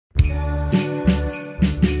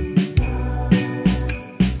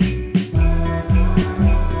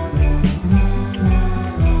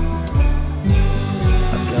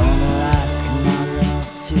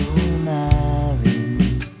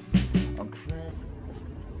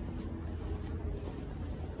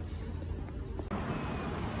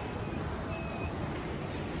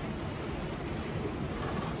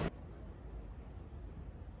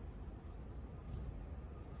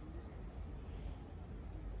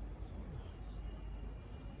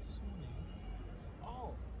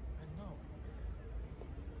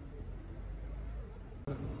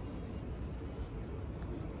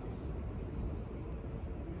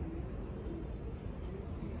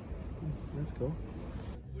있어.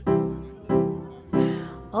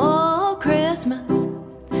 Oh, Christmas,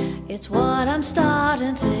 it's what I'm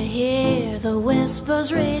starting to hear. The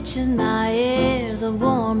whispers reaching my ears of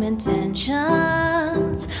warm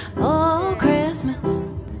intentions. Oh, Christmas,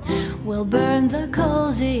 we'll burn the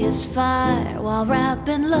coziest fire while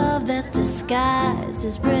wrapping love that's disguised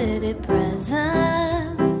as pretty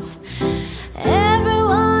presents.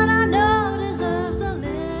 Everyone I know deserves a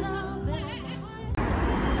little bit.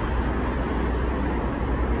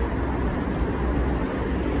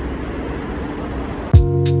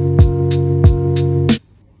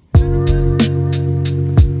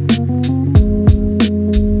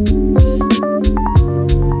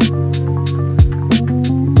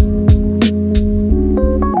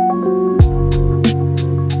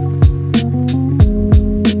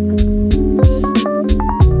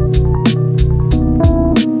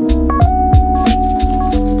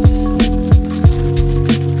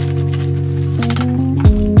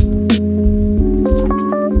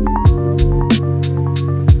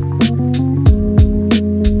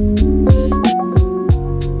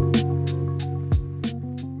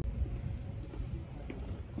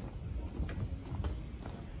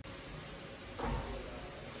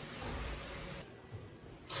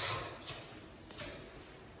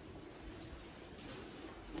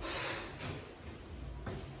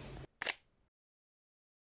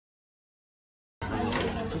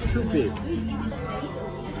 Too big.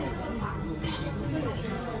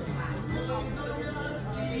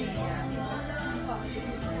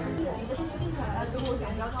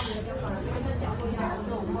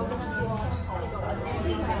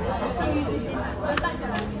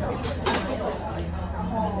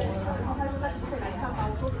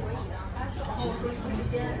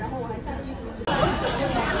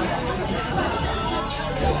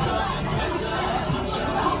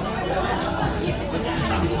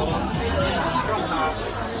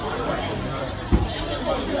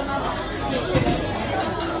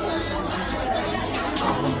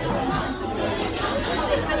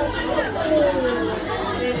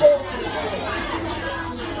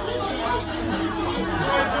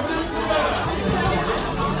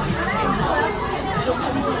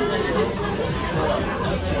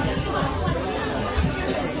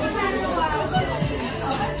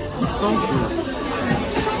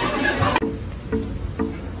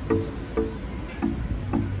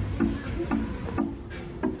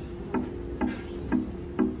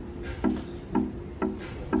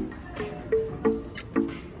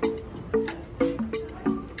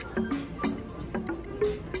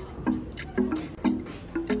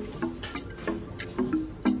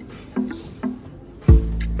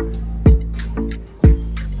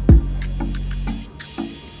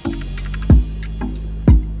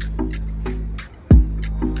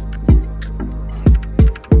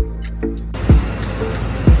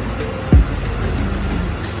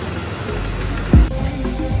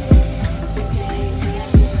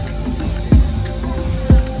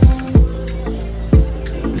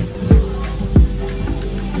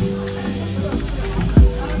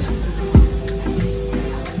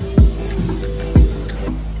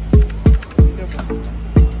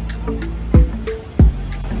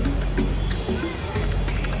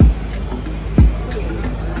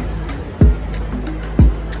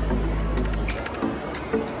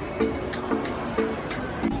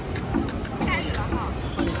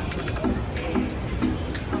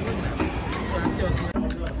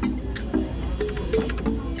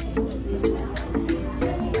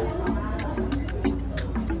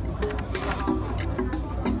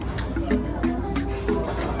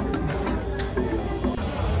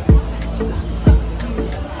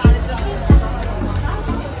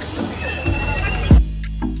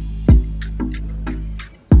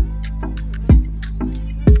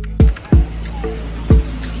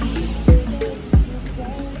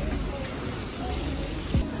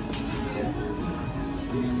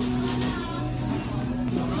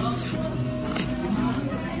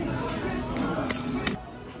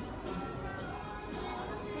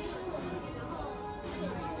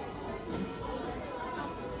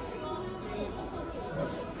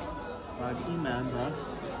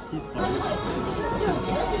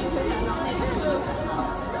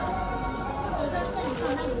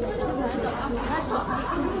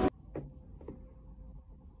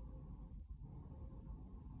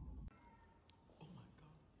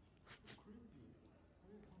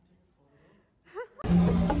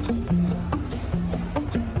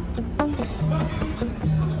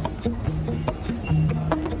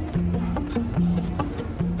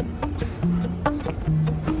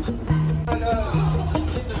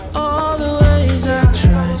 All the ways I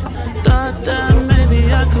tried, thought that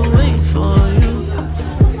maybe I could wait for you.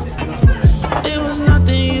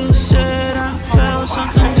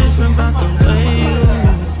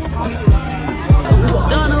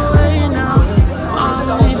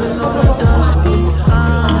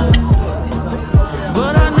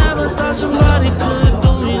 thought somebody could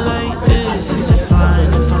do me like this. Is it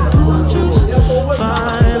fine if I do just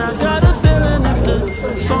fine? I got a feeling if the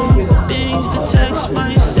phone dings, the text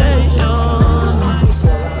might say you're mine.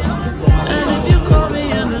 And if you call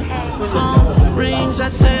me and the phone rings,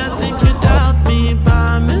 I'd say I think you doubt me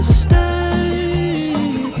by mistake.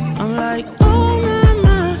 I'm like, oh my,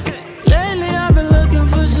 my. Lately I've been looking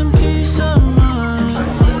for some peace of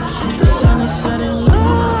mind. The sun is setting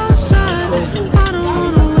low outside. I don't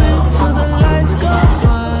wanna wait till the lights go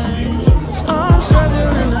blind. I'm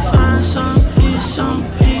struggling to find some peace, some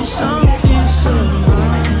peace, some peace of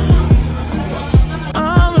mind.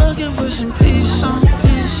 I'm looking for some peace, some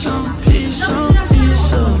peace, some peace, some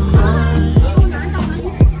peace of mind.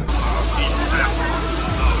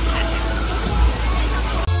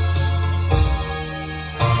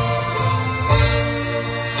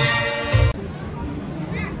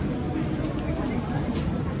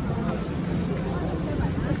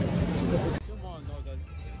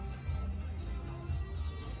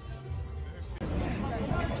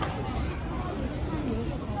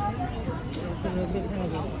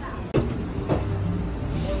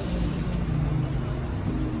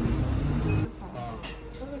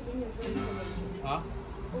啊？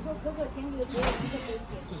我说可可甜牛只有一个杯子，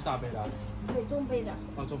这是大杯的啊。对，中杯的。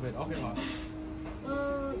哦，中杯的 ，OK 好。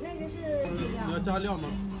那个是你要加料吗？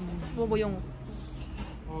我不用。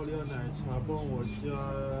奥利奥奶茶，帮我加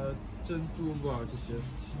珍珠吧，谢谢。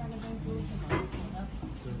加个珍珠是吗？好的。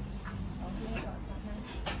对。好，今天找一下看。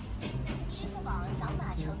支付宝扫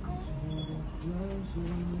码成功。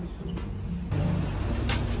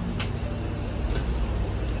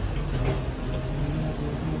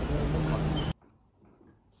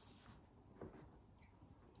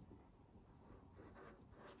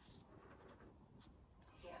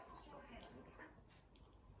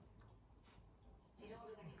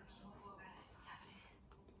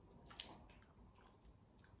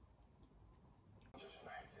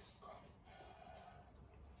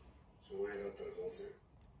上映だったらどうする？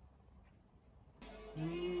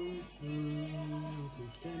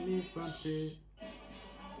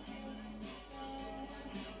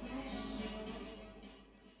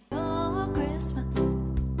 Oh, Christmas,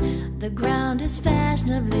 the ground is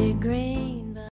fashionably green.